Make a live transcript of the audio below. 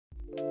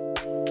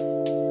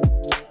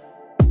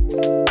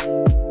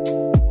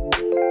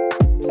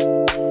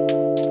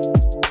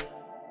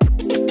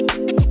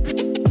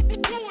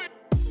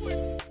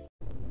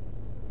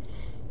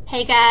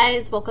Hey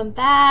guys, welcome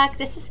back.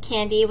 This is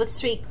Candy with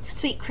Sweet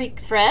Creek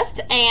Thrift,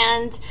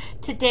 and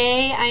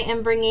today I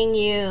am bringing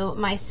you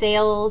my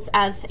sales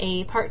as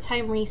a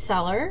part-time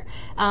reseller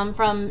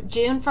from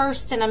June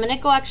 1st, and I'm going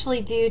to go actually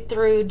do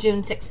through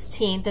June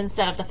 16th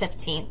instead of the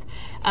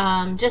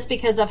 15th, just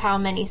because of how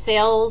many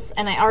sales,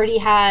 and I already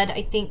had,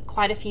 I think,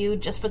 quite a few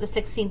just for the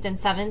 16th and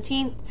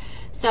 17th.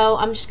 So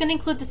I'm just going to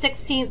include the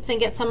 16th and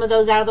get some of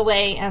those out of the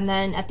way, and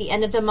then at the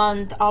end of the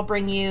month I'll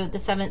bring you the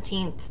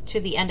 17th to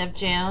the end of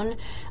June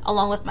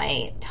along with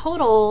my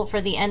total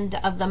for the end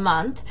of the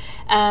month.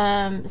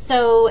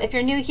 So if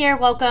you're new here,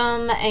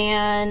 welcome,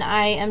 and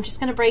I am just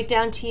going to break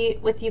down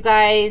with you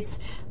guys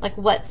like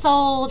what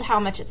sold, how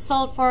much it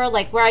sold for,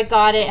 like where I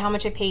got it, how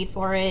much I paid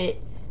for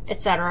it,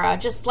 etc.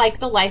 Just like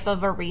the life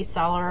of a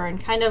reseller,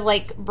 and kind of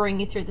like bring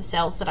you through the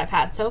sales that I've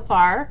had so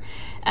far.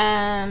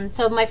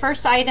 So my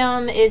first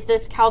item is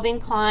this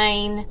Calvin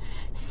Klein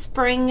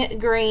spring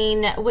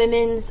green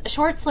women's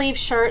short sleeve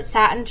shirt,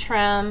 satin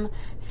trim,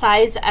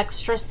 size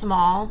extra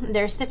small.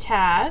 There's the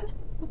tag.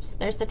 Oops,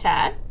 there's the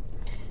tag.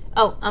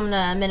 Oh, I'm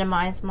gonna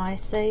minimize my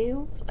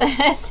save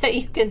so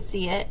you can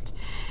see it.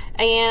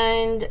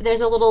 And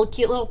there's a little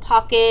cute little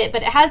pocket,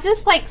 but it has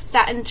this like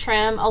satin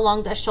trim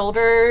along the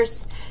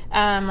shoulders,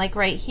 like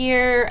right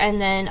here, and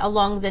then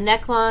along the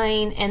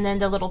neckline, and then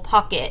the little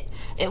pocket.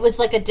 It was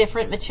like a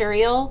different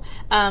material,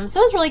 so it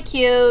was really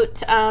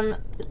cute.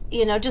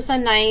 You know, just a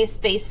nice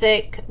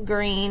basic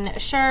green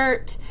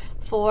shirt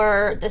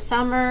for the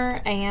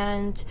summer.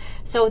 And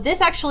so this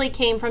actually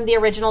came from the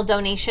original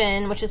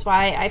donation, which is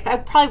why I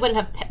probably wouldn't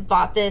have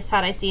bought this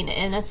had I seen it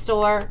in a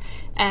store,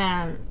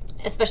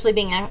 especially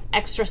being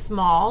extra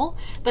small.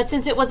 But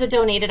since it was a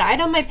donated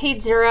item, I paid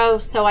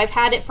 $0, so I've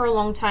had it for a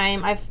long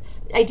time.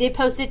 I did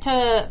post it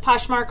to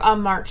Poshmark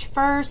on March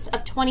 1st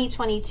of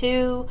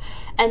 2022,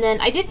 and then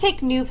I did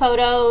take new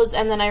photos,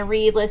 and then I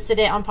re-listed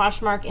it on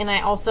Poshmark, and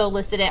I also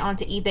listed it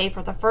onto eBay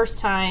for the first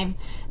time,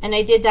 and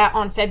I did that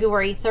on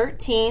February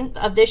 13th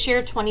of this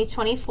year,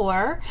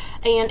 2024,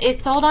 and it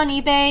sold on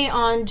eBay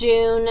on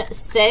June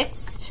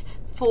 6th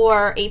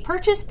for a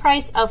purchase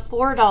price of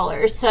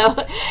 $4. So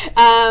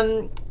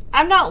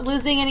I'm not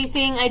losing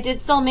anything. I did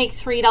still make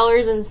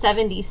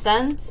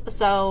 $3.70,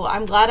 so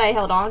I'm glad I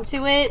held on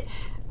to it.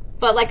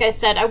 But like I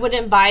said, I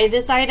wouldn't buy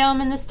this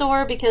item in the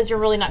store because you're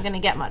really not going to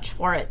get much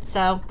for it.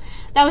 So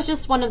that was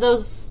just one of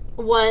those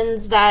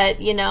ones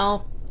that, you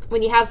know,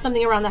 when you have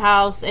something around the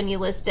house and you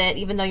list it,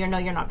 even though you know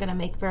you're not going to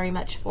make very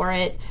much for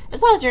it,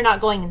 as long as you're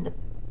not going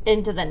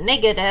into the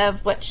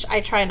negative, which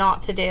I try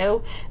not to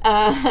do.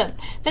 But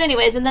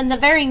anyways, and then the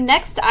very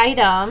next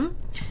item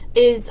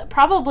is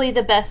probably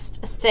the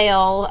best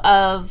sale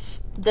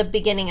of the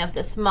beginning of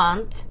this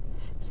month.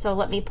 So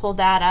let me pull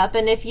that up.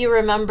 And if you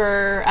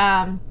remember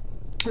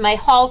my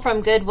haul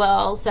from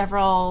Goodwill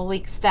several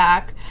weeks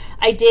back,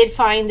 I did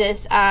find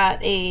this at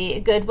a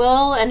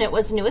Goodwill, and it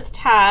was new with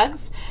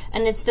tags,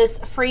 and it's this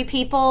Free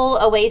People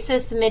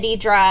Oasis midi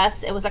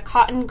dress. It was a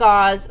cotton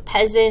gauze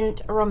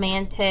peasant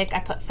romantic. I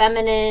put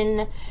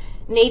feminine,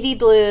 navy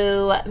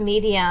blue,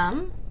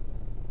 medium,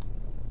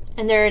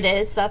 and there it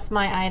is. That's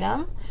my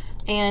item,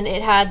 and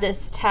it had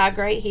this tag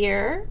right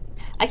here.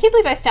 I can't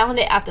believe I found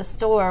it at the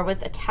store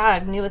with a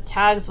tag. New with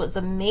tags was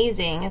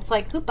amazing. It's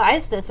like, who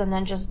buys this and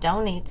then just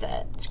donates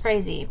it? It's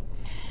crazy.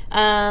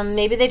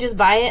 Maybe they just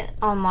buy it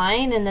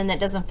online and then it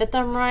doesn't fit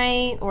them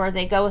right, or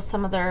they go with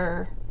some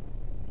other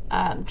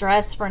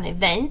dress for an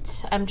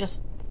event. I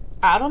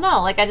don't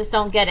know. Like, I just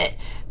don't get it.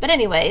 But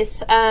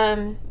anyways,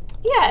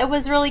 yeah, it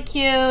was really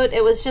cute.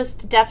 It was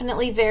just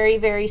definitely very,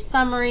 very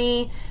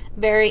summery,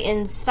 very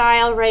in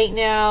style right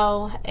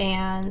now.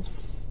 And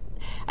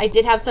I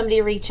did have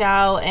somebody reach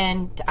out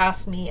and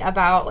ask me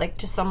about like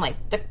just some like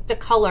the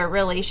color.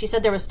 Really, she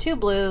said there was two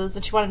blues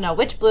and she wanted to know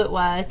which blue it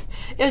was.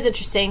 It was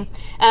interesting.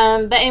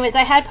 But anyways,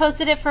 I had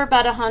posted it for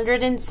about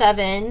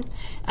 107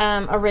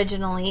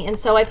 originally, and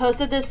so I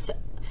posted this.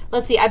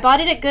 Let's see, I bought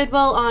it at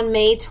Goodwill on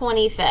May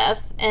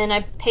 25th, and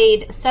I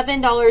paid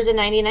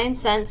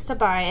 $7.99 to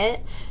buy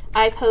it.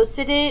 I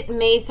posted it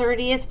May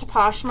 30th to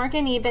Poshmark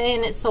and eBay,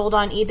 and it sold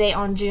on eBay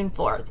on June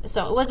 4th.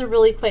 So it was a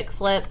really quick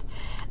flip.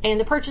 And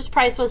the purchase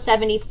price was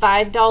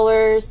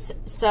 $75,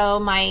 so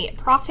my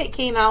profit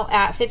came out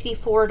at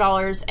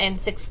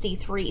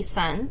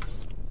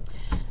 $54.63.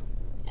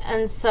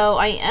 And so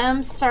I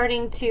am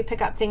starting to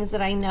pick up things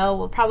that I know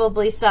will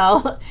probably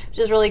sell, which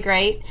is really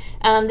great.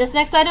 This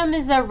next item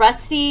is a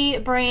Rusty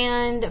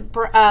brand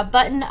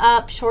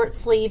button-up short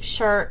sleeve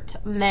shirt,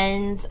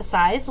 men's,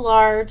 size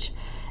large.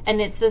 And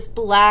it's this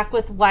black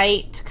with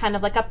white, kind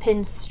of like a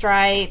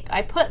pinstripe.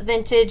 I put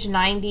vintage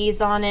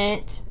 90s on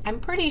it. I'm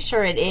pretty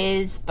sure it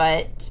is,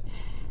 but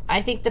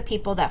I think the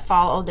people that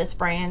follow this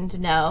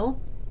brand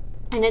know.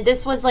 And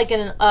this was like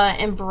an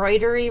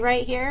embroidery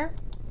right here.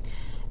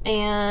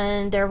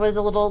 And there was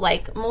a little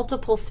like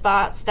multiple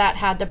spots that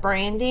had the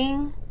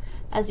branding,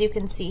 as you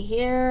can see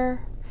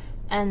here.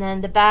 And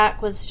then the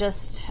back was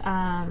just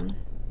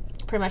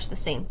pretty much the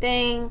same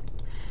thing.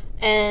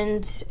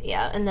 And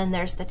yeah, and then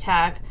there's the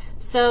tag.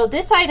 So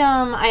this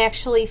item I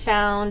actually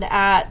found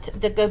at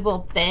the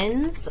Goodwill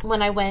bins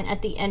when I went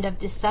at the end of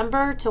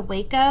December to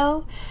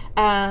Waco.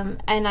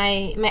 And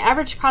my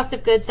average cost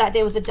of goods that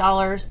day was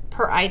 $1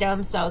 per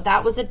item, so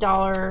that was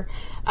 $1.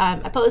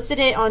 I posted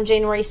it on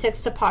January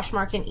 6th to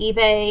Poshmark and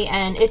eBay,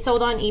 and it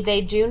sold on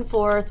eBay June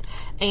 4th,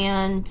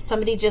 and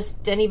somebody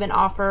just didn't even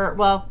offer.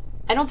 Well,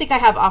 I don't think I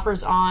have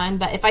offers on,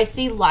 but if I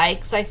see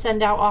likes, I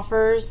send out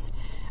offers.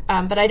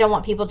 But I don't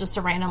want people just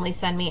to randomly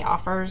send me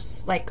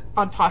offers like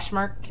on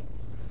Poshmark.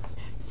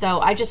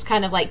 So I just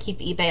kind of like keep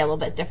eBay a little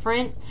bit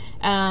different.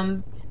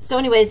 So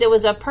anyways, it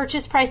was a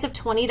purchase price of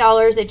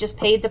 $20. They just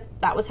paid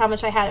that was how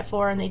much I had it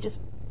for, and they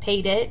just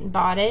paid it and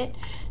bought it.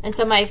 And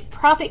so my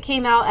profit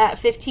came out at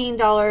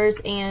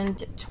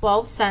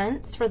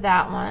 $15.12 for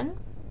that one.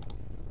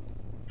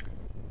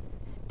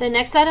 The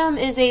next item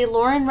is a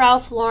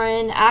Ralph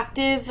Lauren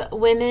active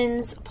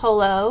women's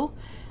polo.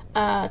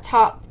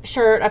 Top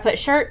shirt. I put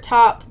shirt,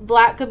 top,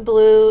 black and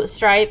blue,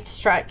 striped,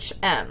 stretch,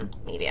 M,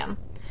 medium.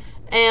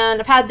 And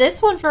I've had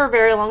this one for a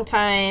very long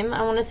time.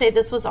 I want to say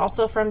this was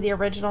also from the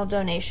original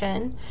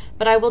donation,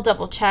 but I will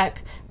double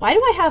check. Why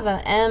do I have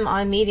an M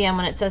on medium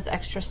when it says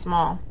extra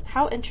small?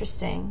 How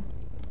interesting.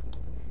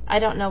 I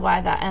don't know why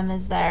that M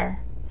is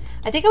there.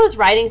 I think I was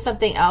writing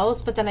something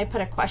else, but then I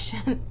put a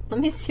question. Let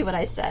me see what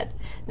I said.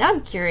 Now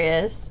I'm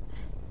curious.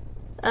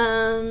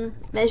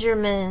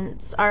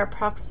 Measurements are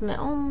approximate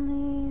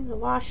only. The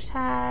wash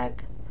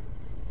tag.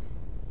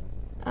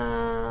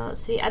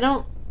 Let's see. I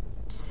don't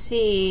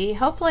see.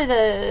 Hopefully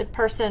the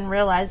person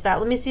realized that.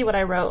 Let me see what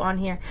I wrote on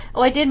here.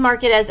 Oh, I did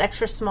mark it as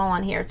extra small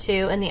on here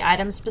too in the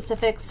item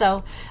specific,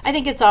 so I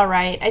think it's all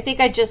right. I think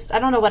I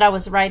don't know what I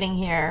was writing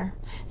here.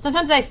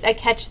 Sometimes I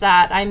catch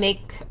that. I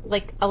make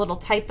like a little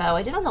typo.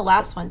 I did on the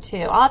last one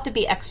too. I'll have to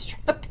be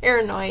extra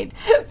paranoid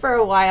for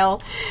a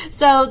while.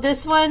 So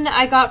this one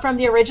I got from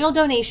the original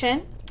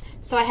donation.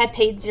 So I had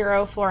paid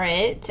 $0 for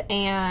it,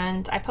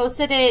 and I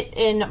posted it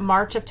in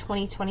March of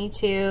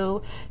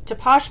 2022 to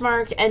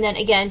Poshmark, and then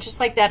again,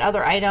 just like that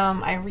other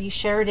item, I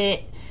reshared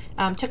it,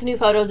 took new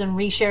photos and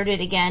reshared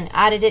it again,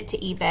 added it to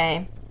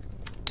eBay,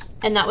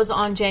 and that was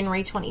on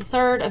January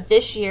 23rd of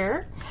this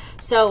year.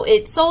 So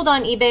it sold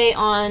on eBay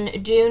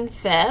on June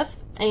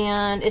 5th,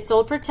 and it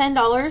sold for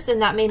 $10,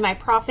 and that made my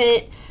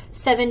profit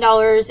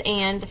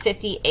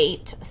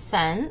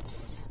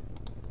 $7.58.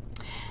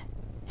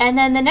 And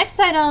then the next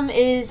item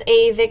is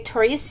a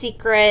Victoria's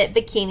Secret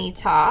bikini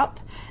top.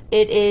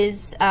 It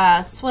is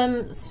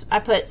swim. I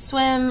put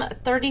swim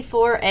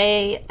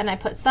 34A, and I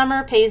put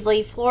summer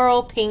paisley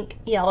floral pink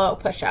yellow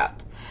push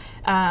up.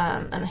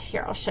 And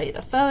here I'll show you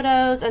the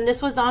photos. And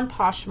this was on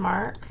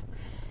Poshmark.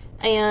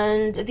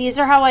 And these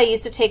are how I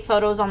used to take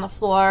photos on the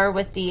floor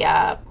with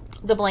the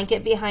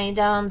blanket behind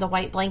them, the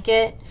white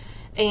blanket.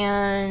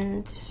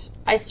 And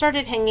I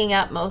started hanging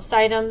up most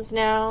items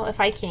now,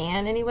 if I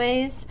can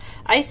anyways.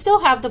 I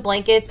still have the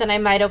blankets, and I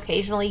might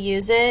occasionally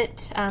use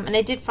it. And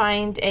I did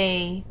find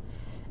a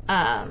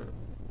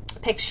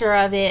picture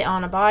of it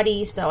on a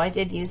body, so I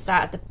did use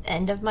that at the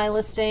end of my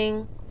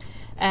listing.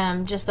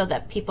 Just so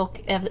that people,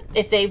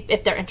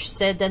 if they're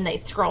interested, then they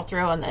scroll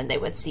through and then they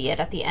would see it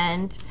at the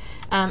end.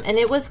 And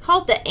it was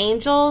called the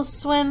Angel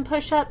Swim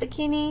Push-Up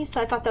Bikini,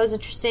 so I thought that was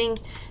interesting.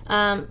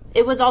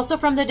 It was also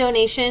from the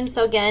donation,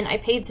 so again, I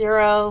paid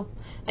 $0.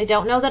 I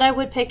don't know that I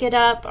would pick it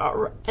up,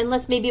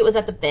 unless maybe it was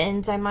at the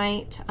bins, I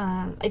might.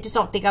 I just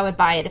don't think I would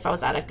buy it if I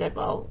was at a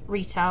Goodwill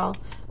retail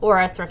or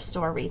a thrift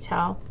store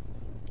retail.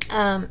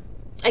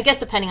 I guess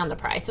depending on the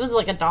price. It was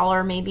like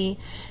 $1 maybe.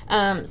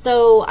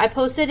 So I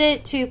posted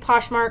it to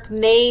Poshmark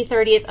May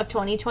 30th of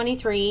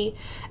 2023,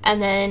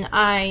 and then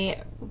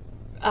I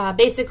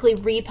basically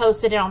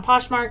reposted it on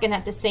Poshmark, and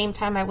at the same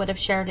time I would have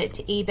shared it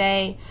to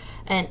eBay.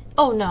 And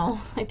oh no,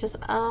 I just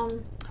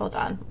hold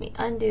on, let me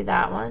undo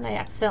that one. I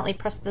accidentally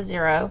pressed the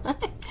 0.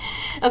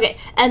 Okay,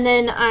 and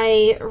then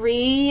I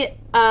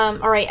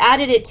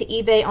added it to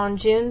eBay on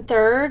June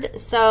 3rd.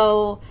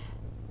 So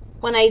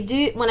when I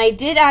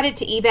did add it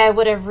to eBay, I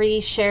would have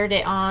reshared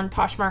it on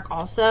Poshmark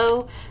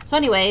also. So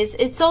anyways,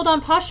 it sold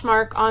on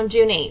Poshmark on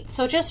June 8th.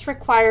 So it just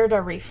required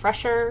a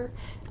refresher.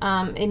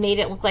 It made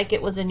it look like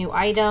it was a new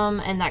item,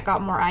 and that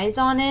got more eyes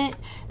on it.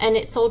 And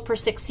it sold for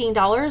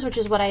 $16, which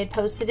is what I had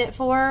posted it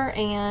for.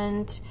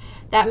 And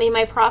that made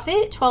my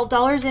profit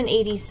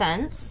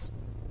 $12.80.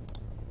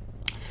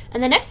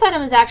 And the next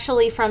item is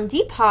actually from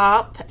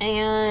Depop.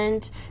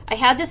 And I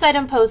had this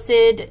item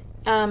posted,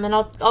 and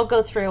I'll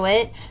go through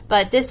it.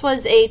 But this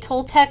was a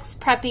Toltex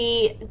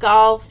Preppy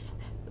Golf.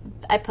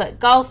 I put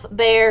Golf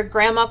Bear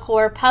Grandma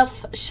Core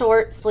Puff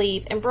Short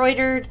Sleeve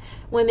Embroidered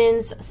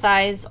Women's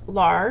Size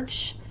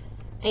Large.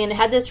 And it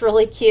had this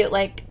really cute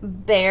like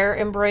bear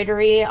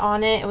embroidery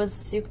on it. It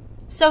was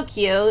so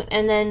cute.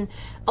 And then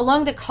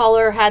along the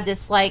collar had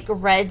this like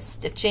red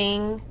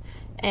stitching.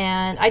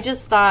 And I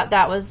just thought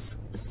that was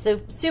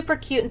super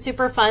cute and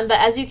super fun. But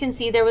as you can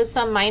see, there was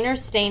some minor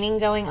staining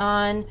going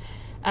on.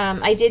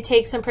 I did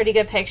take some pretty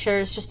good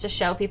pictures just to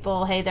show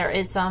people, hey, there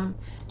is some,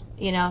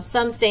 you know,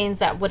 some stains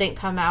that wouldn't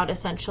come out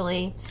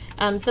essentially.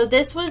 So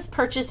this was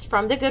purchased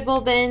from the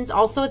Goodwill bins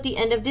also at the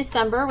end of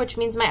December, which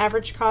means my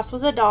average cost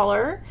was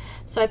 $1.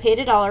 So I paid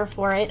 $1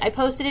 for it. I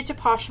posted it to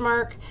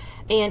Poshmark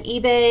and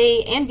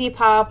eBay and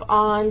Depop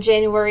on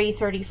January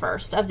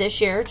 31st of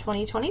this year,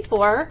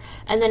 2024.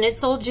 And then it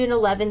sold June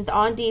 11th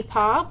on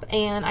Depop,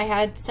 and I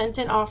had sent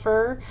an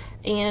offer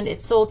and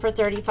it sold for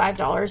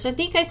 $35. I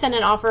think I sent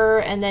an offer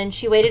and then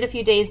she waited a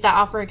few days, that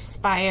offer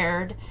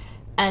expired,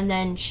 and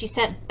then she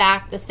sent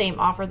back the same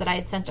offer that I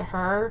had sent to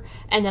her,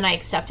 and then I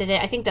accepted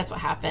it. I think that's what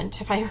happened,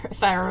 if I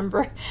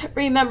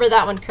remember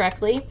that one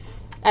correctly.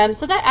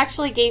 So that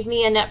actually gave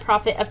me a net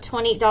profit of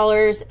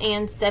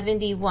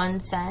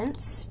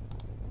 $20.71.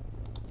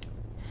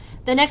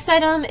 The next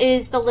item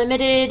is the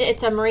limited.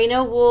 It's a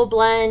merino wool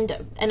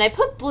blend, and I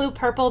put blue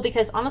purple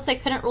because honestly I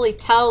couldn't really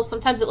tell.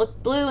 Sometimes it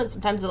looked blue and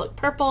sometimes it looked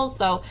purple,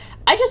 so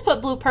I just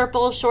put blue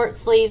purple, short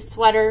sleeve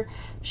sweater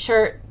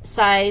shirt,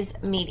 size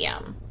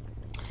medium.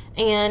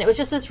 And it was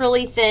just this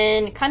really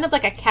thin, kind of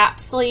like a cap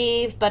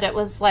sleeve, but it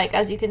was like,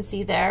 as you can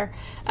see there,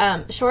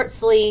 short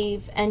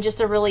sleeve and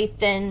just a really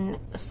thin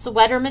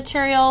sweater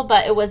material,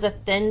 but it was a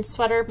thin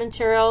sweater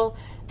material,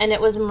 and it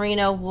was a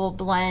merino wool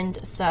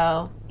blend.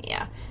 So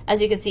yeah,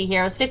 as you can see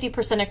here, it was 50%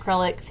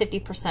 acrylic,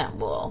 50%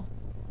 wool.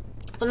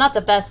 So not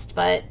the best,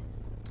 but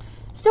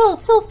still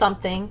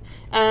something.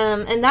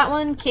 And that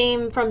one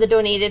came from the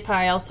donated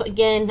pile. So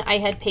again, I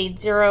had paid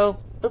 $0.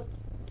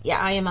 Yeah,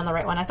 I am on the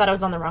right one. I thought I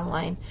was on the wrong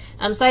line.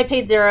 So I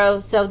paid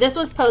 $0. So this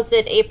was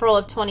posted April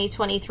of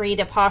 2023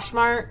 to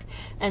Poshmark.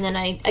 And then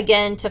I,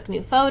 again, took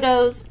new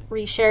photos,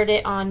 reshared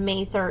it on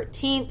May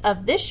 13th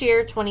of this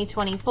year,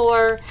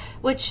 2024,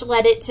 which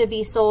led it to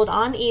be sold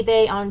on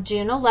eBay on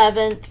June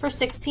 11th for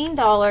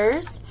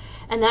 $16.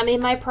 And that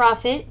made my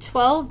profit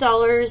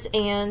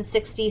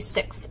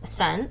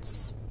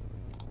 $12.66.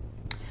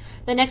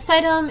 The next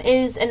item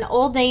is an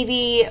Old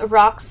Navy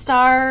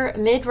Rockstar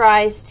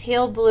mid-rise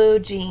teal blue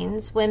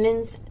jeans,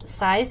 women's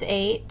size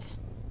 8.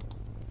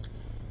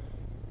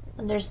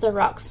 And there's the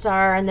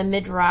Rockstar and the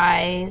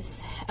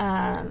mid-rise.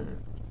 And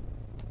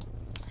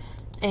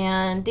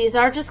these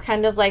are just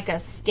kind of like a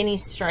skinny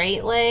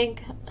straight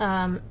leg.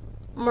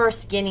 More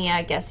skinny,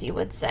 I guess you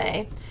would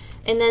say.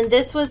 And then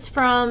this was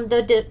from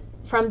the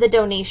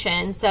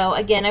donation. So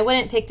again, I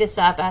wouldn't pick this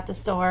up at the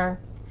store.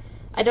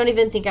 I don't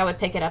even think I would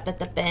pick it up at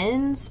the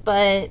bins,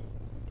 but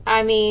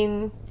I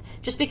mean,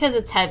 just because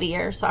it's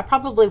heavier, so I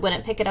probably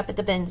wouldn't pick it up at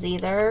the bins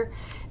either.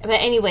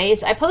 But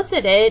anyways, I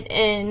posted it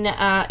in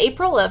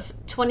April of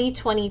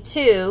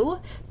 2022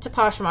 to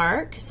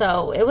Poshmark,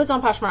 so it was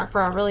on Poshmark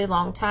for a really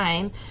long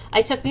time.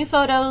 I took new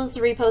photos,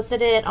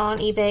 reposted it on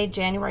eBay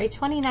January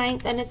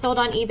 29th, and it sold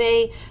on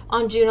eBay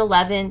on June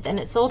 11th, and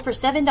it sold for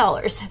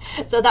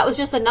 $7. So that was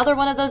just another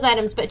one of those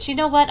items. But you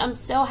know what? I'm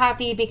so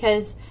happy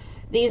because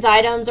these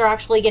items are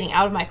actually getting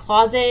out of my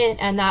closet,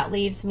 and that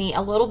leaves me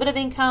a little bit of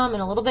income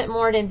and a little bit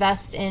more to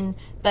invest in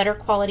better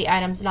quality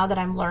items now that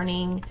I'm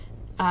learning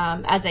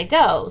as I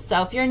go.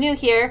 So if you're new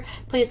here,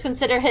 please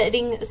consider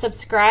hitting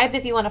subscribe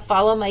if you want to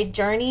follow my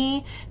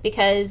journey,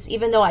 because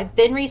even though I've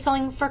been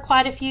reselling for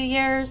quite a few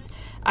years,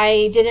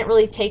 I didn't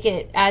really take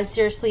it as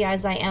seriously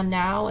as I am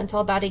now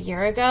until about a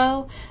year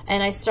ago,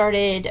 and I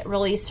started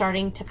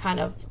starting to kind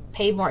of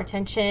pay more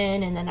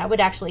attention, and then I would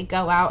actually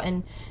go out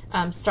and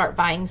start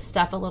buying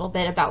stuff a little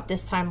bit about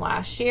this time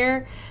last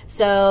year.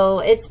 So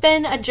it's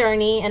been a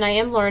journey, and I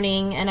am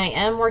learning, and I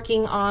am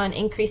working on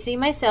increasing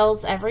my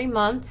sales every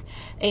month.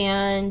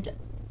 And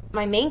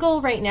my main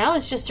goal right now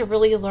is just to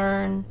really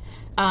learn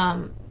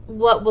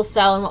what will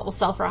sell and what will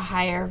sell for a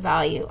higher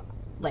value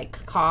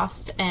like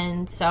cost.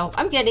 And so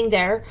I'm getting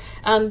there.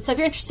 So if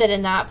you're interested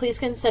in that, please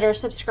consider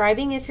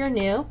subscribing if you're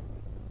new.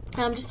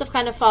 Just to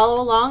kind of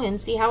follow along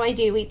and see how I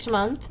do each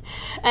month.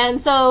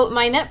 And so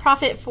my net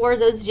profit for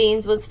those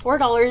jeans was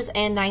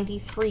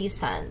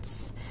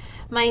 $4.93.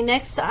 My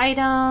next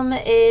item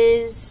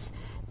is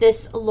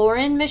this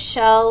Lauren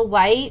Michelle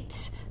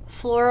white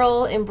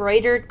floral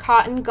embroidered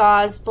cotton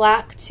gauze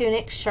black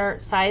tunic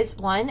shirt, size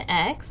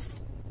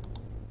 1X.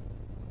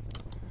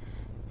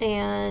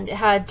 And it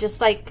had just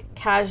like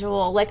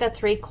casual, like a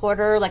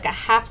 3/4, like a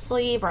half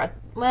sleeve, or a,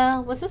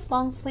 well, was this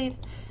long sleeve?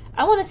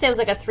 I want to say it was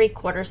like a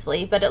 3/4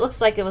 sleeve, but it looks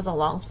like it was a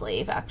long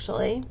sleeve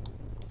actually.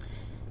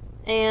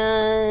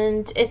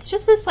 And it's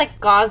just this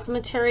like gauze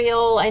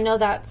material. I know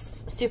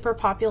that's super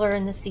popular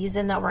in the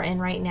season that we're in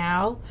right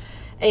now.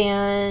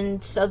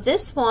 And so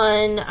this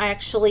one I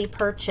actually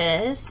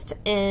purchased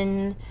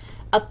in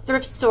a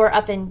thrift store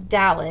up in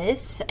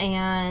Dallas,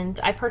 and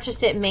I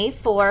purchased it May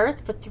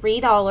 4th for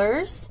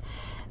 $3.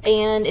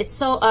 And it's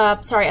so,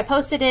 I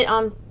posted it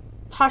on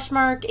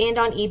Poshmark and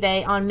on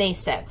eBay on May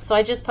 6th. So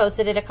I just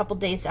posted it a couple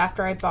days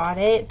after I bought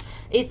it.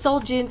 It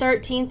sold June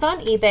 13th on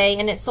eBay,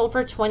 and it sold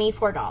for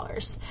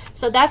 $24.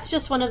 So that's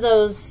just one of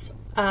those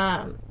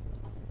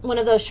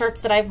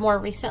shirts that I've more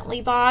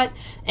recently bought.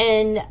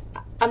 And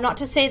I'm not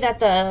to say that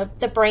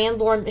the brand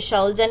Lauren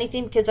Michelle is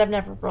anything, because I've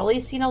never really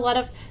seen a lot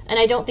of, and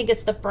I don't think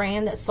it's the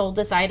brand that sold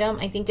this item.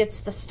 I think it's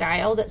the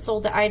style that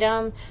sold the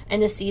item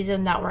and the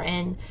season that we're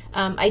in.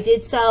 I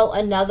did sell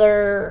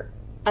another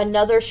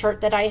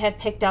shirt that I had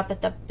picked up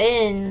at the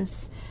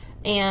bins,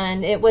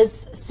 and it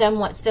was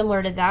somewhat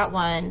similar to that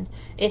one.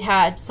 It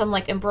had some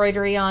like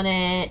embroidery on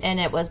it, and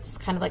it was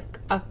kind of like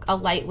a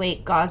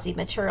lightweight gauzy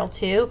material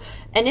too,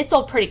 and it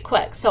sold pretty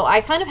quick. So I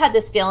kind of had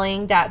this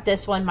feeling that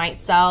this one might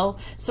sell.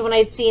 So when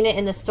I'd seen it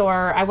in the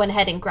store, I went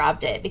ahead and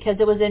grabbed it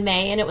because it was in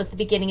May, and it was the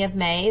beginning of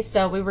May,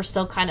 so we were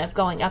still kind of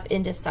going up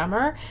into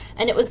summer,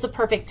 and it was the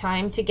perfect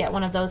time to get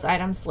one of those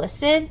items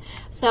listed.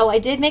 So I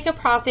did make a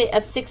profit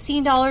of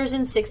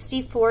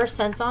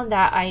 $16.64 on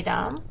that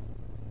item.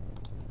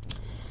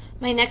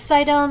 My next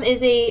item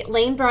is a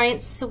Lane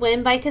Bryant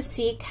Swim by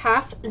Cacique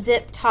half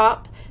zip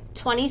top,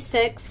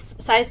 26,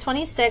 size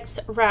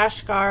 26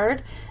 rash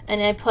guard,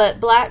 and I put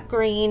black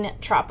green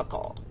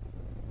tropical.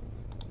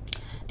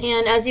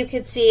 And as you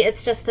can see,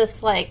 it's just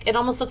this, like, it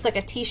almost looks like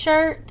a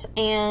t-shirt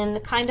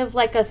and kind of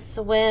like a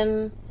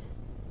swim,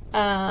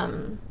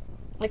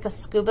 like a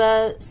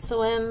scuba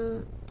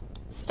swim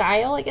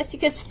style, I guess you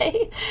could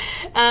say.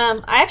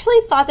 I actually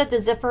thought that the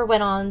zipper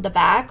went on the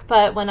back,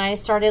 but when I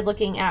started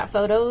looking at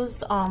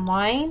photos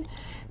online,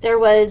 there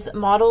was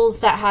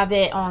models that have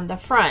it on the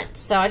front.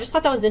 So I just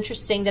thought that was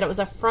interesting that it was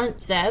a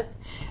front zip.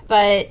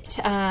 But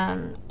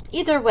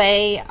either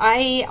way,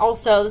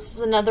 this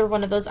was another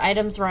one of those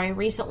items where I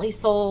recently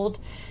sold.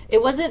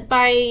 It wasn't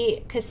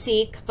by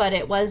Cacique, but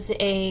it was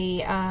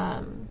a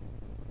I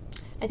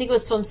think it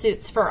was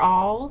Swimsuits for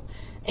All.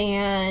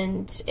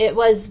 And it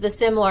was the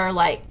similar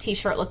like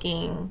t-shirt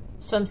looking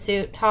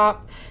swimsuit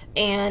top,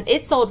 and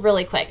it sold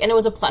really quick, and it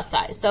was a plus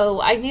size. So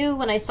I knew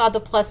when I saw the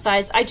plus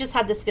size, I just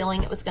had this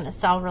feeling it was going to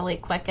sell really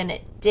quick, and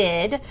it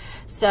did.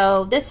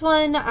 So this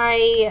one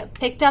I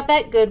picked up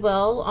at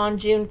Goodwill on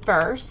June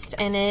 1st,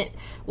 and it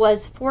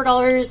was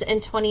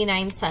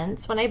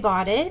 $4.29 when I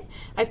bought it.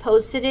 I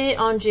posted it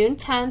on June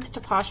 10th to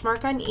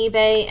Poshmark on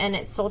eBay, and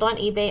it sold on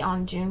eBay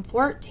on June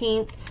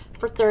 14th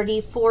for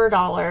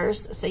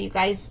 $34. So you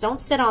guys don't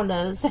sit on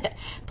those.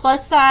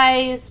 Plus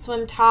size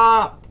swim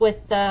top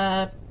with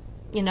the,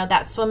 you know,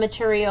 that swim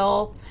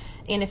material.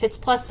 And if it's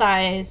plus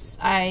size,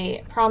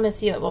 I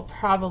promise you it will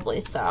probably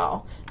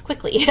sell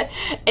quickly.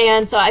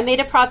 And so I made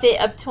a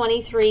profit of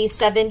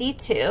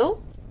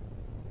 $23.72.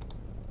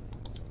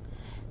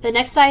 The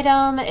next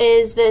item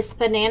is this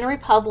Banana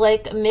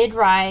Republic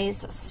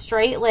mid-rise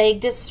straight leg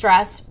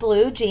distressed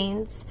blue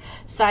jeans,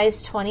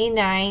 size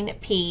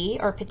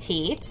 29P or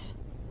petite.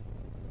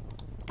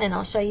 And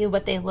I'll show you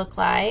what they look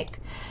like.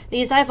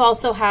 These I've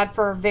also had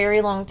for a very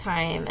long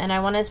time, and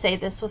I want to say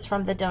this was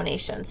from the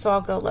donation, so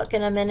I'll go look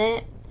in a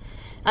minute.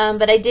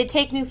 But I did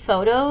take new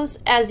photos.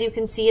 As you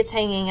can see, it's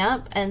hanging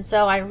up, and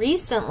so I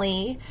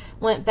recently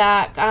went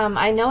back.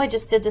 I know I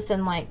just did this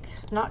in like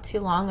not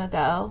too long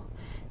ago.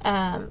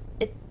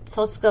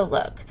 So let's go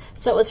look.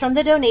 So it was from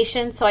the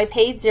donation, so I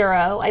paid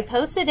 $0. I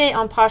posted it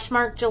on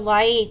Poshmark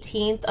July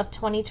 18th of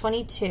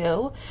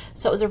 2022,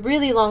 so it was a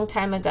really long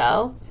time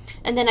ago.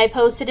 And then I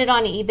posted it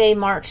on eBay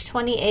March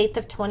 28th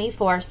of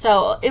 24,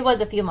 so it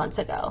was a few months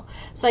ago.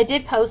 So I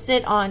did post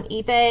it on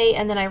eBay,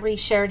 and then I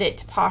reshared it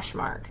to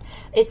Poshmark.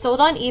 It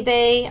sold on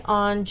eBay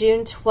on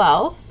June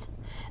 12th,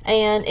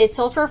 and it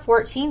sold for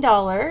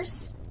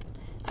 $14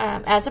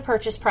 as a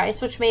purchase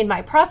price, which made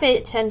my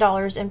profit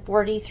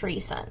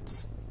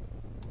 $10.43.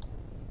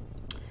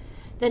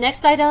 The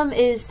next item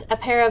is a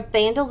pair of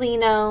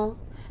Bandolino,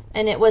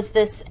 and it was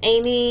this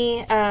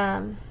Amy,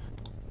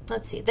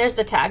 let's see, there's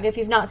the tag. If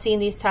you've not seen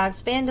these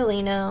tags,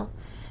 Bandolino,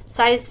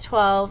 size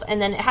 12,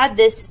 and then it had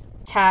this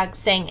tag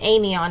saying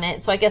Amy on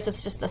it, so I guess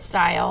it's just the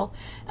style,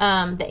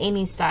 the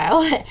Amy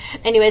style.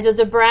 Anyways, it's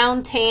a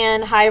brown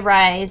tan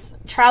high-rise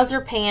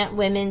trouser pant,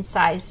 women's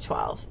size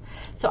 12.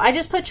 So I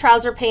just put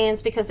trouser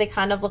pants because they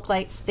kind of look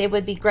like they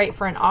would be great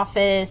for an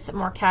office,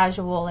 more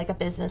casual, like a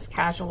business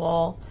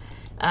casual,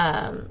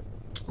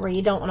 where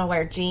you don't want to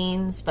wear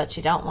jeans, but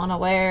you don't want to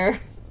wear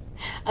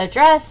a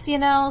dress, you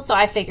know. So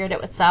I figured it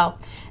would sell,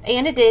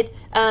 and it did.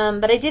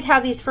 But I did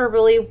have these for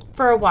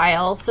a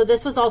while. So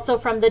this was also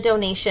from the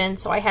donation,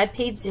 so I had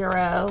paid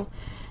 $0.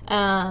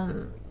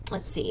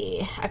 Let's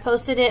see, I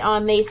posted it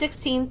on May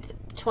 16th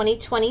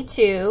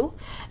 2022,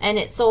 and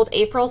it sold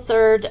April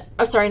 3rd.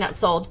 Oh, sorry, not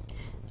sold.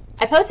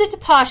 I posted it to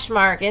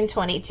Poshmark in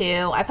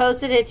 22. I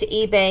posted it to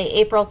eBay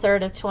April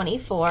 3rd of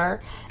 24,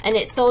 and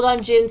it sold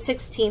on June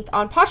 16th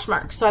on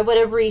Poshmark. So I would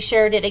have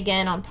reshared it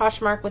again on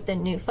Poshmark with the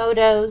new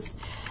photos,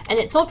 and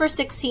it sold for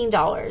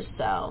 $16.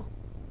 So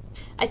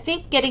I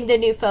think getting the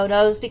new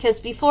photos, because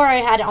before I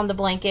had it on the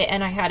blanket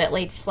and I had it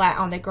laid flat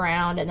on the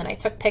ground, and then I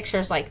took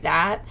pictures like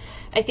that,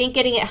 I think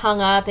getting it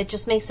hung up, it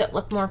just makes it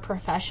look more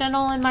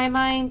professional in my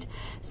mind.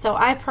 So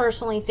I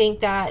personally think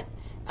that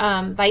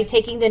by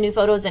taking the new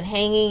photos and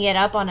hanging it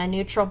up on a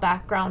neutral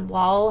background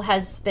wall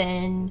has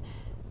been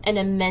an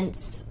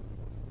immensely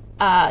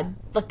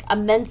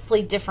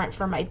different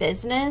for my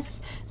business.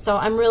 So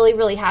I'm really,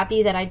 really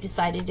happy that I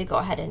decided to go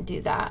ahead and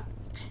do that.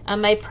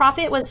 My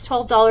profit was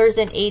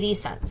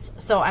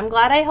 $12.80. So I'm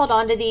glad I held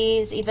on to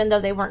these even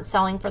though they weren't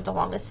selling for the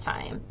longest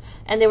time.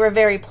 And they were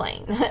very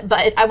plain.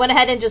 But I went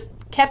ahead and just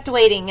kept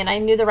waiting, and I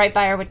knew the right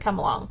buyer would come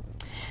along.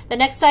 The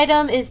next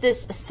item is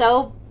this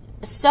So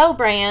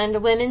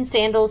brand women's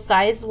sandals,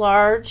 size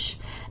large,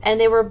 and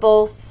they were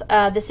both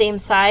the same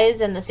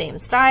size and the same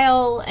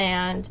style,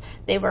 and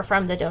they were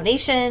from the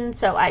donation,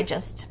 so I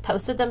just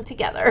posted them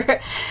together.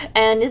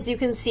 And as you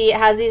can see, it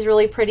has these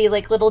really pretty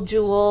like little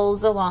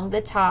jewels along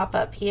the top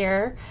up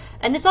here,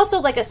 and it's also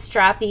like a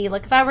strappy,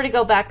 like if I were to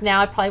go back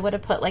now, I probably would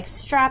have put like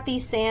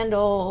strappy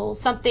sandal,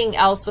 something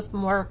else with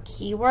more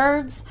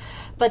keywords.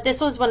 But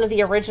this was one of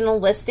the original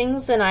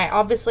listings, and I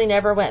obviously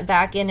never went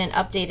back in and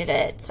updated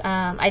it.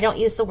 I don't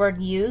use the word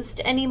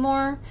used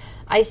anymore.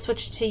 I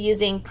switched to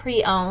using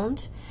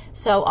pre-owned.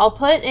 So I'll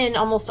put in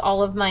almost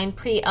all of mine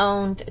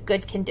pre-owned,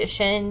 good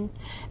condition,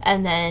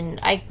 and then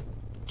I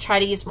try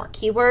to use more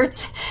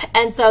keywords.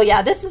 And so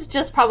yeah, this is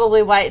just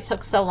probably why it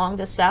took so long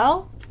to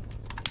sell.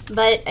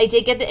 But I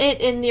did get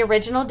it in the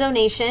original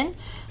donation.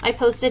 I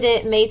posted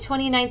it May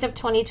 29th of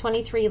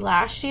 2023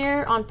 last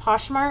year on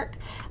Poshmark.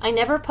 I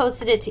never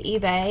posted it to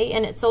eBay,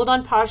 and it sold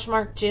on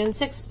Poshmark June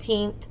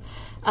 16th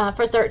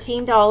for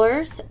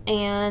 $13,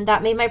 and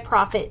that made my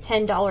profit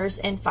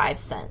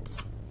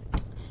 $10.05.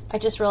 I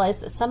just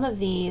realized that some of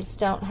these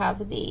don't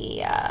have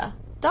the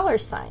dollar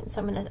sign,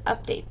 so I'm going to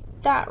update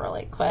that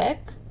really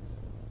quick.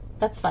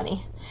 That's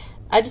funny.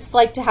 I just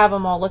like to have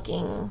them all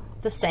looking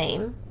the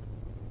same.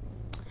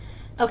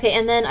 Okay,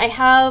 and then I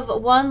have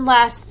one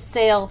last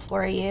sale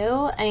for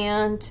you,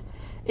 and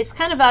it's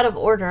kind of out of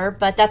order,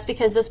 but that's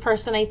because this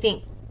person, I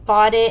think,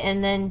 bought it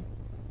and then,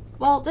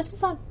 well, this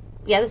is on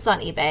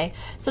eBay.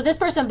 So this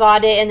person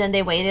bought it and then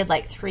they waited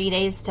like 3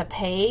 days to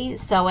pay,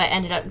 so it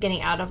ended up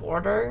getting out of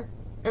order.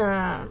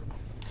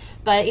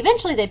 But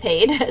eventually they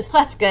paid, so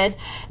that's good.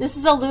 This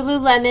is a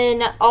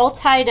Lululemon all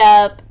tied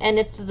up, and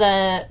it's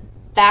the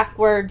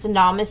backwards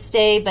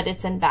namaste, but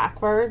it's in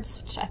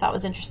backwards, which I thought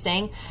was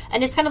interesting.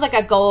 And it's kind of like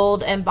a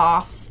gold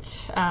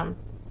embossed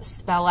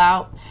spell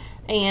out,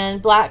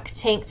 and black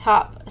tank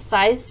top,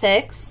 size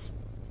 6.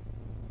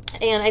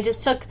 And I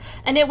just took,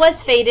 and it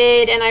was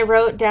faded, and I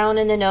wrote down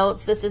in the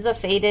notes, this is a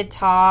faded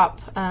top.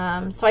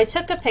 So I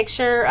took a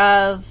picture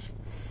of,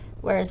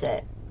 where is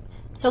it?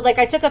 So like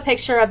I took a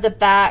picture of the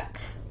back.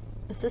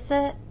 Is this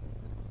it?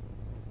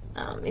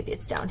 Maybe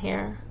it's down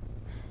here.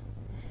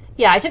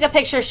 Yeah, I took a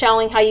picture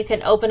showing how you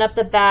can open up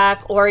the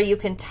back, or you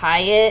can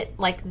tie it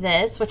like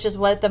this, which is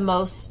what the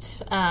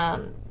most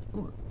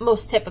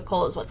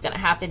typical is what's going to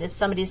happen, is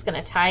somebody's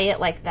going to tie it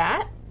like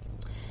that.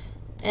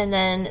 And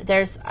then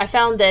I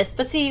found this,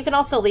 but see, you can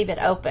also leave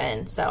it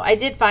open. So I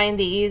did find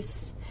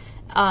these,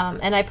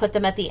 and I put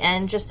them at the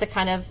end just to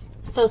kind of,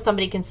 so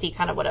somebody can see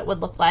kind of what it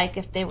would look like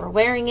if they were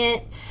wearing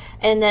it.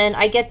 And then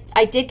I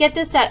did get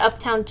this at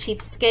Uptown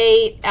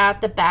Cheapskate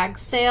at the bag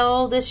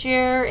sale this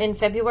year in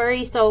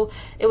February. So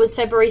it was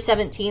February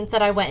 17th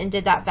that I went and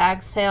did that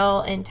bag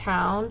sale in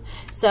town.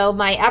 So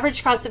my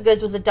average cost of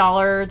goods was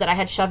 $1 that I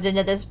had shoved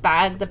into this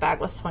bag. The bag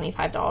was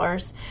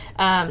 $25.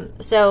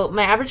 So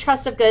my average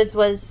cost of goods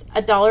was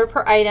 $1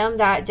 per item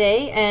that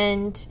day.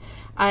 And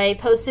I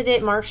posted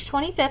it March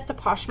 25th to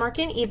Poshmark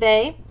and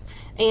eBay.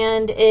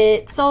 And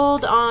it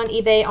sold on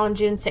eBay on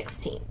June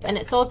 16th. And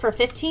it sold for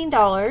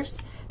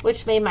 $15.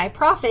 Which made my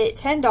profit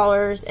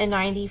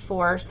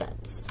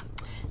 $10.94.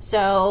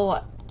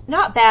 So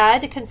not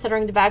bad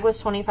considering the bag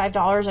was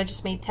 $25. I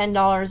just made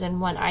 $10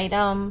 in one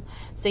item.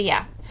 So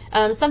yeah,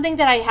 something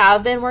that I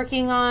have been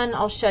working on,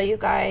 I'll show you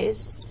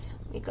guys.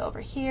 Let me go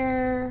over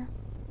here.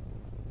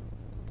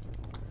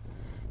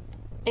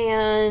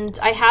 And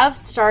I have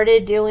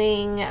started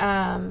doing,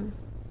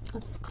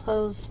 let's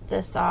close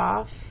this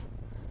off.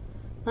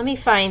 Let me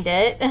find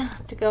it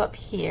to go up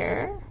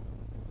here.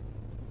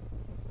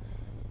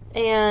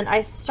 And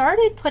I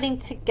started putting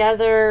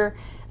together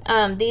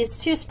these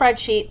two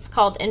spreadsheets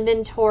called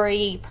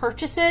inventory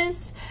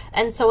purchases.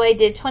 And so I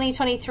did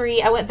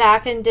 2023. I went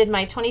back and did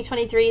my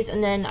 2023s,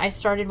 and then I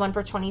started one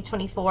for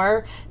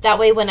 2024. That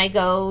way when I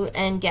go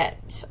and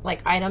get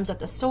like items at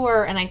the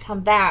store and I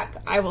come back,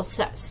 I will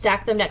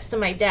stack them next to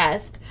my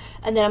desk.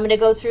 And then I'm going to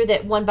go through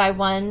that one by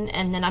one,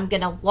 and then I'm going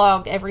to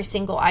log every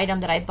single item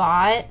that I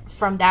bought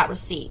from that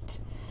receipt.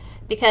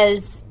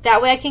 Because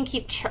that way I can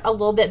keep a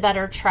little bit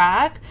better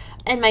track.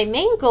 And my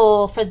main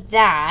goal for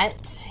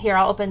that, here,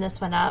 I'll open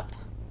this one up.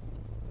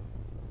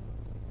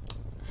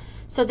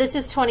 So this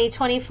is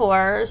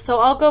 2024. So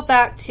I'll go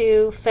back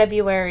to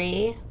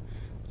February.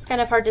 It's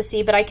kind of hard to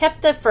see, but I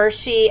kept the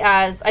first sheet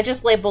as, I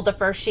just labeled the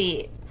first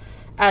sheet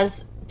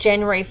as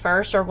January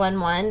 1st or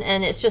 1/1,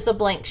 and it's just a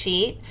blank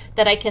sheet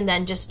that I can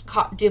then just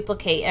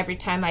duplicate every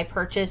time I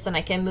purchase, and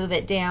I can move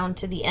it down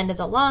to the end of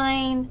the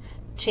line,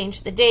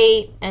 change the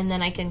date, and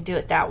then I can do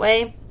it that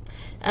way.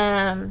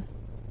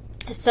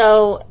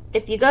 So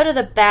if you go to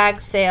the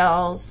bag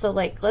sales, so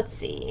like, let's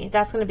see,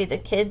 that's going to be the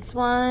kids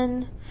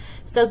one.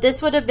 So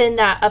this would have been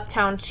that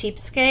Uptown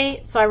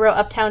Cheapskate. So I wrote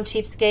Uptown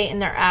Cheapskate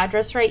and their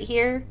address right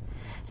here.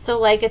 So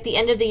like at the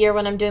end of the year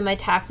when I'm doing my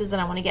taxes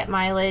and I want to get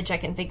mileage, I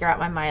can figure out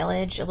my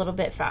mileage a little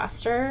bit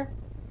faster.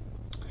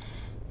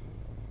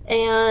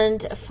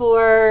 And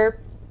for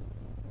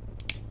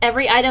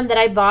every item that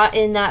I bought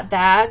in that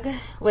bag,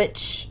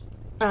 which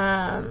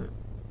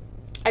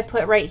I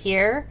put right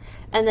here,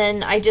 and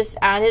then I just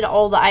added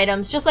all the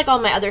items, just like all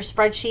my other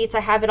spreadsheets.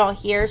 I have it all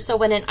here. So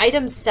when an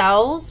item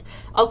sells,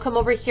 I'll come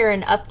over here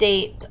and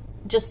update.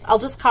 I'll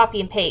just copy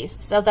and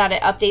paste so that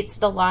it updates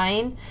the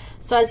line.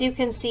 So as you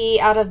can see,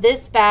 out of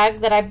this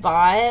bag that I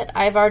bought,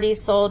 I've already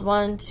sold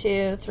 1,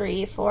 2,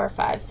 3, 4,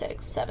 5,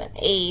 6, 7,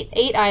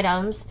 8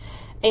 items.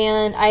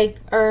 And I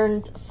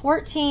earned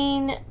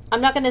 14.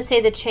 I'm not going to say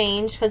the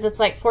change because it's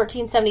like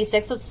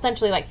 14.76, so it's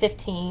essentially like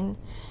 15.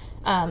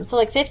 So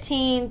like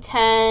 15,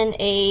 10,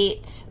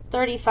 8,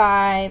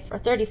 35 or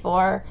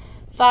 34,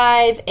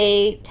 5,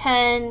 8,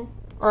 10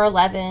 or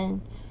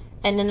 11,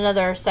 and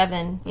another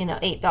 7,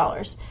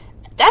 $8.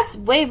 That's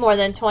way more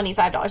than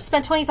 $25.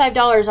 Spent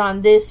 $25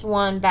 on this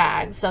one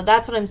bag. So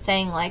that's what I'm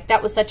saying. Like,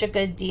 that was such a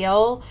good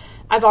deal.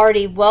 I've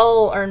already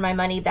well earned my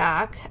money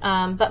back.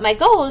 But my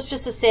goal is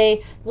just to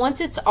say, once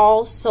it's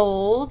all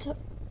sold,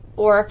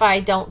 or if I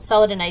don't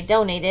sell it and I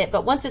donate it,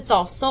 but once it's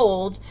all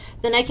sold,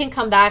 then I can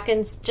come back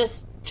and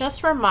just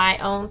for my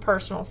own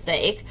personal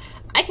sake,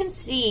 I can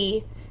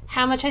see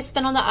how much I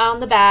spent on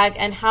the bag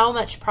and how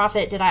much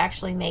profit did I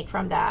actually make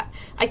from that.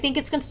 I think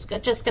it's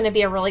just going to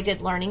be a really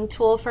good learning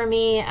tool for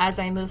me as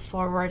I move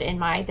forward in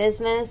my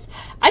business.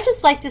 I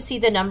just like to see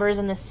the numbers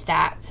and the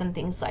stats and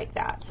things like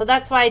that. So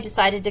that's why I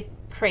decided to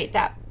create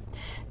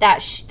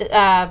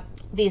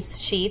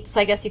these sheets,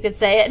 I guess you could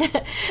say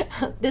it,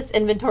 this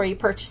inventory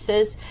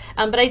purchases.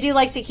 But I do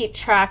like to keep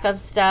track of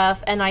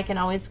stuff, and I can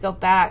always go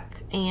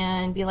back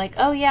and be like,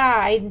 oh yeah,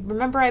 I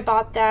remember I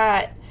bought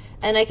that.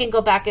 And I can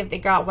go back and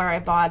figure out where I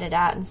bought it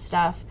at and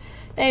stuff.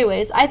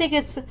 Anyways, I think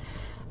it's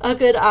a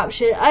good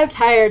option. I'm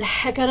tired.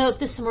 I got up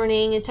this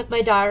morning and took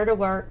my daughter to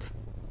work.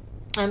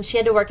 She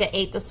had to work at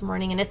 8 this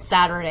morning, and it's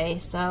Saturday,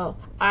 so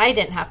I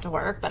didn't have to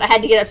work, but I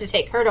had to get up to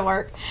take her to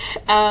work.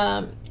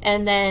 And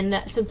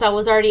then since I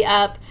was already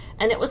up,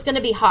 and it was going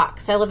to be hot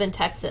because I live in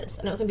Texas,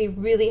 and it was going to be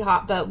really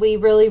hot, but we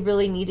really,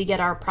 really need to get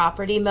our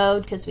property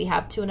mowed because we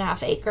have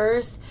 2.5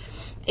 acres.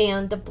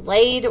 And the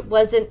blade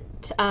was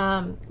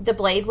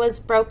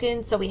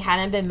broken, so we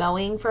hadn't been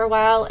mowing for a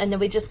while, and then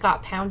we just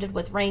got pounded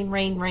with rain,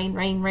 and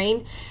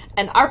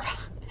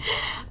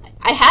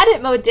I had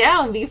it mowed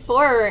down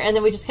before, and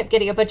then we just kept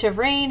getting a bunch of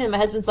rain, and my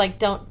husband's like,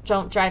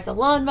 don't drive the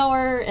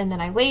lawnmower, and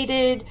then I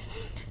waited.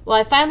 Well,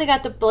 I finally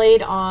got the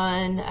blade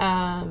on,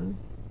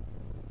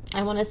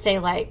 I want to say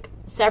like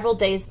several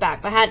days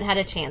back, but I hadn't had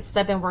a chance because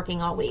I've been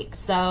working all week.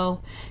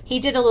 So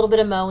he did a little bit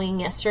of mowing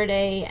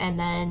yesterday, and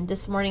then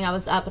this morning I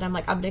was up and I'm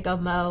like, I'm gonna go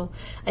mow.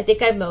 I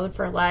think I mowed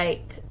for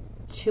like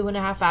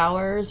 2.5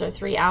 hours or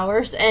 3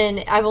 hours,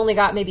 and I've only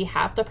got maybe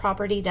half the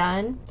property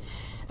done.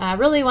 I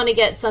really want to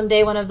get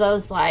someday one of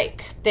those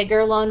like bigger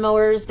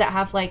lawnmowers that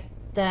have like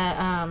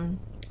the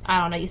I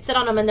don't know, you sit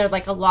on them and they're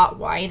like a lot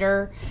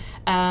wider.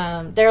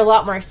 They're a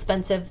lot more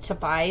expensive to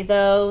buy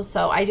though,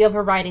 so I do have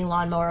a riding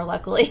lawnmower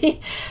luckily.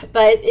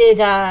 But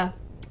it's a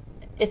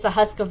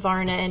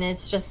Husqvarna, and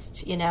it's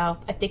just,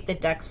 I think the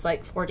deck's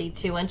like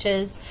 42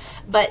 inches,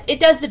 but it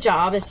does the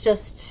job. It's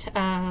just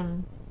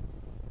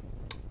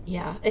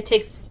yeah, it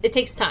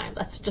takes time.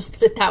 Let's just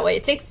put it that way.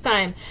 It takes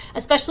time,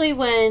 especially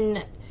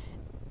when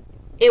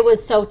it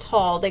was so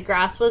tall. The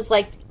grass was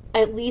like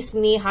at least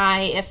knee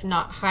high, if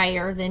not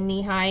higher than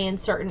knee high in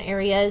certain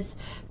areas.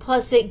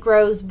 Plus it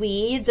grows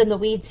weeds, and the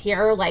weeds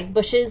here are like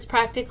bushes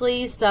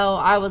practically. So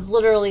I was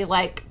literally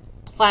like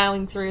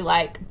plowing through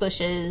like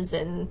bushes,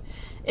 and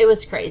it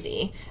was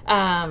crazy.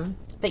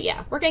 But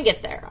yeah, we're going to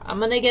get there. I'm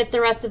going to get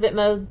the rest of it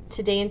mowed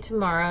today and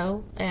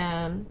tomorrow.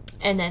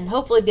 And then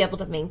hopefully be able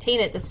to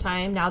maintain it this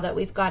time now that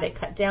we've got it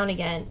cut down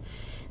again.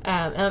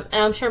 And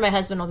I'm sure my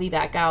husband will be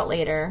back out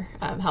later,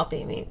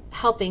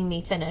 helping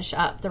me finish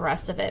up the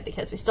rest of it,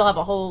 because we still have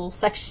a whole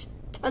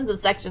tons of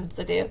sections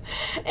to do.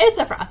 It's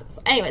a process.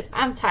 Anyways,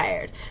 I'm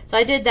tired. So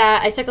I did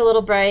that. I took a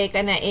little break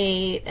and I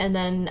ate, and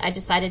then I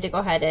decided to go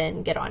ahead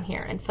and get on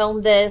here and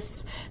film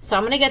this. So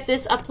I'm going to get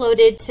this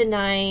uploaded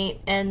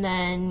tonight, and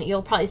then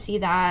you'll probably see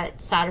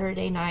that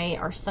Saturday night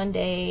or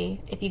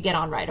Sunday if you get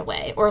on right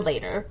away, or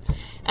later.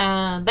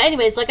 But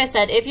anyways, like I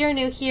said, if you're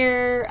new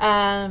here,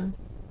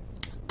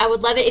 I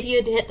would love it if you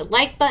would hit the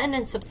like button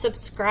and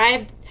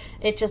subscribe.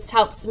 It just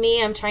helps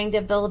me. I'm trying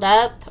to build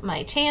up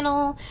my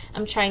channel.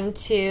 I'm trying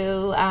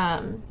to,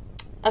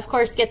 of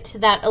course, get to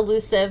that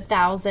elusive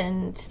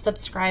 1,000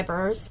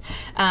 subscribers,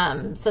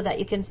 so that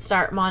you can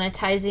start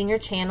monetizing your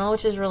channel,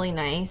 which is really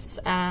nice.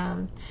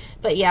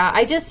 But yeah,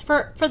 I just,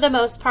 for the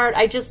most part,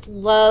 I just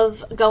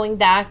love going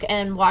back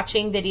and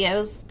watching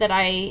videos that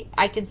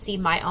I can see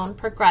my own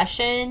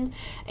progression.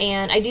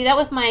 And I do that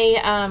with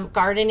my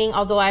gardening,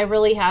 although I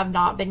really have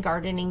not been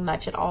gardening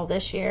much at all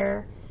this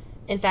year.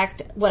 In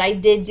fact, what I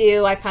did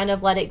do, I kind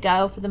of let it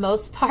go for the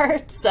most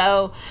part.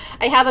 So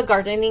I have a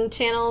gardening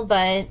channel,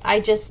 but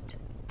I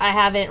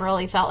haven't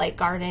really felt like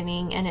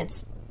gardening, and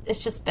it's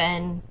just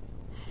been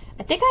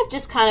I think I've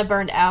just kind of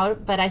burned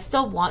out, but I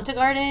still want to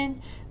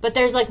garden, but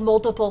there's like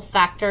multiple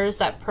factors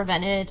that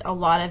prevented a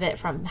lot of it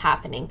from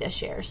happening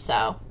this year.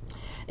 So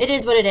it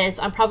is what it is.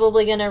 I'm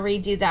probably going to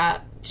redo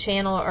that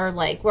channel or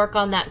like work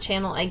on that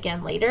channel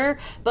again later.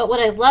 But what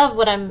I love,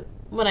 what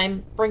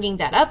I'm bringing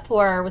that up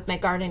for with my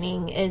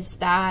gardening is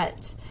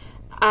that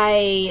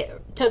I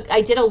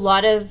did a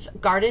lot of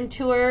garden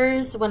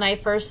tours when I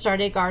first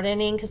started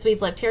gardening, because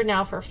we've lived here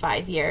now for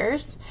 5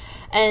 years.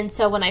 And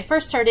so when I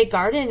first started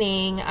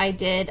gardening, I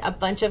did a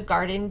bunch of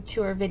garden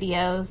tour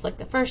videos, like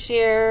the first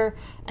year,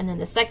 and then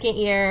the second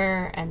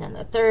year, and then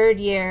the third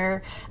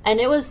year. And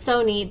it was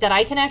so neat that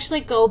I can actually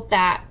go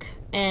back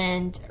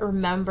and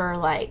remember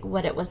like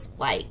what it was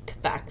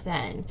like back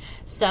then.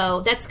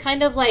 So that's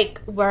kind of like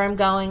where I'm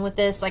going with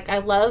this. Like, I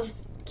love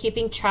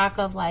keeping track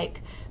of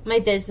like my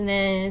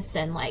business,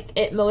 and like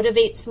it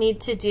motivates me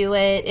to do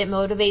it. It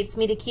motivates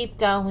me to keep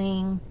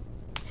going.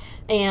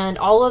 And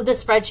all of the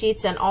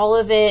spreadsheets and all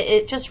of it,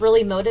 it just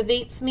really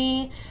motivates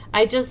me.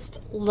 I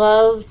just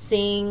love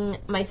seeing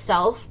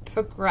myself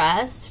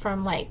progress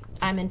from like,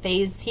 I'm in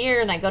phase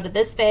here and I go to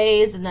this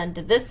phase and then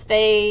to this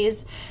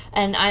phase.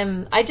 And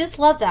I just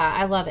love that.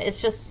 I love it.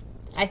 It's just,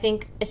 I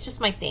think it's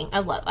just my thing. I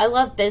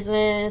love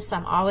business.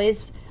 I'm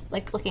always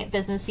like looking at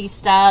businessy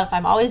stuff.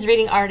 I'm always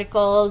reading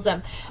articles.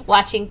 I'm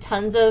watching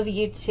tons of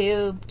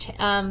YouTube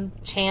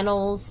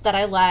channels that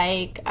I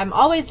like. I'm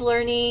always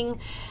learning.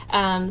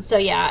 So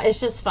yeah, it's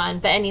just fun.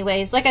 But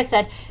anyways, like I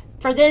said,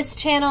 for this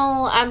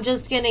channel, I'm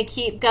just going to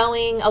keep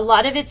going. A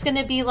lot of it's going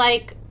to be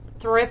like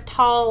thrift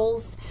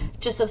hauls,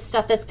 just of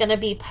stuff that's going to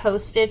be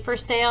posted for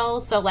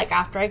sale. So like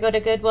after I go to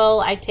Goodwill,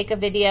 I take a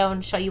video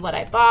and show you what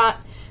I bought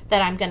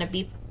that I'm going to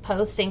be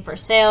posting for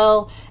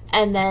sale.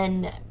 And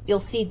then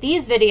you'll see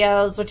these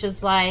videos, which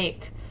is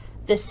like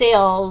the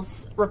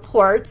sales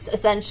reports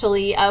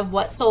essentially of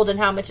what sold and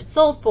how much it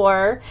sold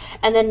for.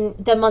 And then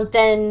the month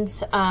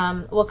ends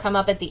will come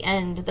up at the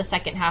end, the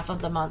second half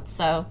of the month.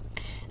 So,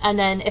 and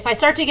then if I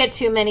start to get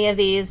too many of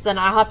these, then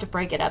I'll have to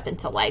break it up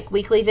into like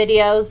weekly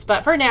videos.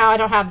 But for now, I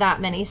don't have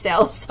that many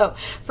sales. So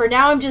for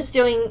now, I'm just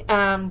doing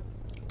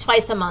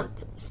twice a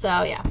month.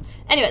 So yeah.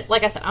 Anyways,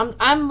 like I said,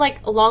 I'm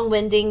like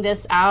long-winding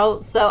this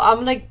out. So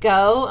I'm going to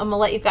go. I'm going to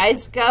let you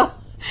guys go.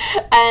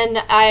 And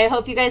I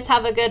hope you guys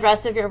have a good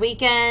rest of your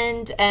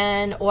weekend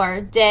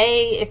or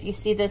day if you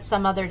see this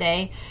some other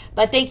day.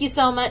 But thank you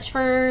so much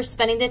for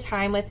spending the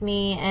time with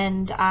me,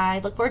 and I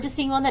look forward to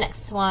seeing you on the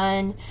next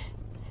one.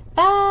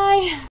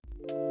 Bye.